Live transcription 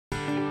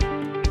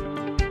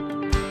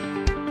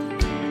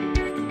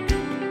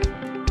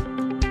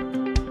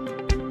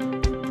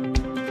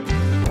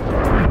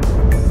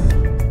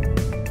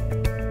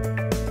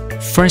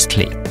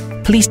Firstly,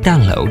 please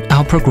download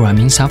our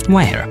programming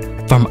software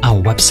from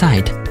our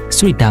website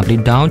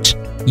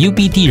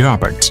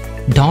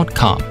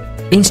www.ubtroberts.com.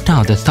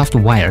 Install the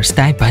software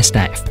step by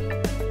step.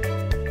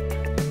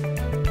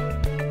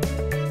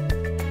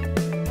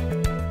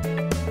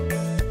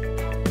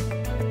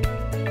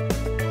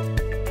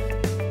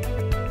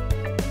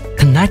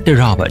 Connect the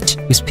robot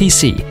with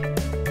PC.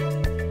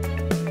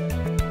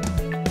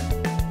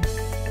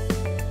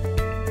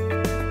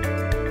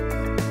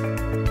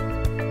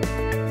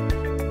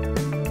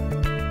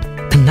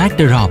 Connect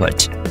the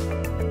robot.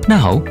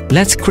 Now,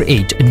 let's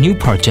create a new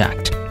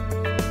project.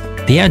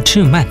 There are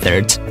two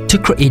methods to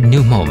create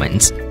new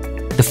moments.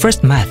 The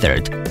first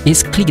method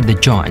is click the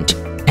joint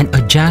and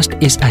adjust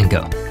its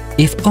angle.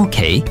 If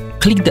OK,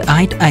 click the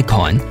add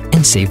icon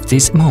and save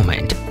this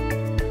moment.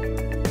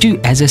 Do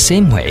as the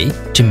same way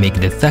to make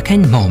the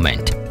second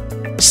moment.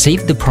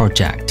 Save the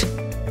project.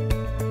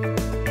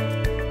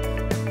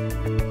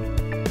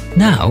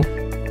 Now,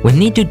 we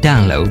need to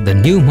download the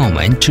new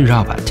moment to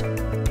robot.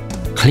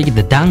 Click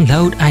the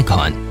download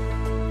icon.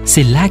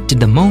 Select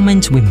the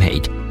moment we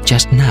made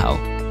just now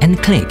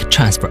and click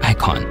transfer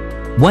icon.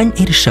 When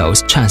it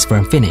shows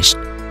transfer finished,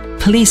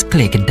 please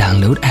click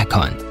download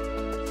icon.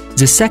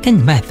 The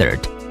second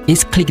method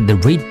is click the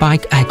read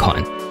back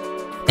icon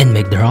and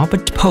make the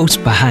robot pose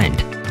behind.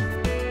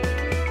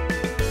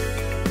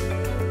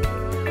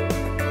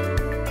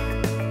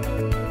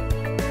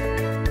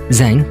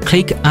 Then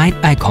click add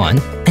icon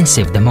and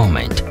save the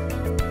moment.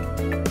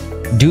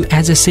 Do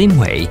as the same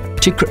way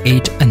to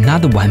create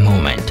another one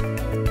moment.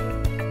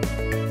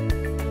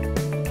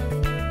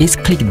 Is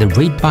click the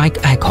read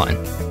back icon.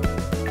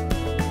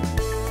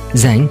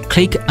 Then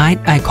click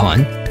add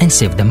icon and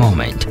save the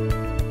moment.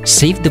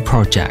 Save the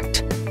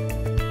project.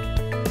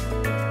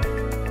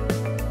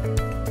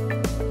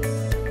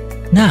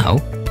 Now,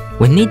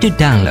 we need to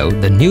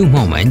download the new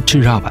moment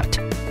to robot.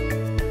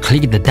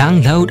 Click the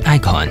download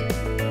icon.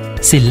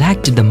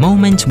 Select the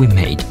moment we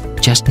made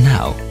just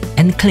now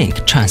and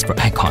click transfer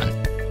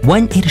icon.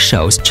 When it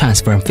shows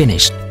transfer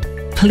finished,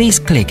 please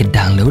click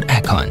download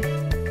icon.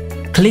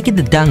 Click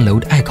the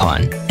download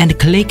icon and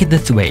click the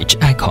switch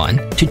icon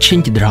to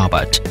change the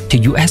robot to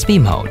USB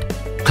mode.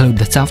 Close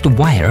the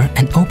software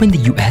and open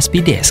the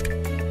USB disk.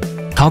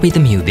 Copy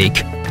the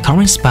music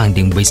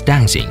corresponding with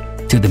dancing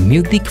to the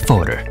music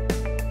folder.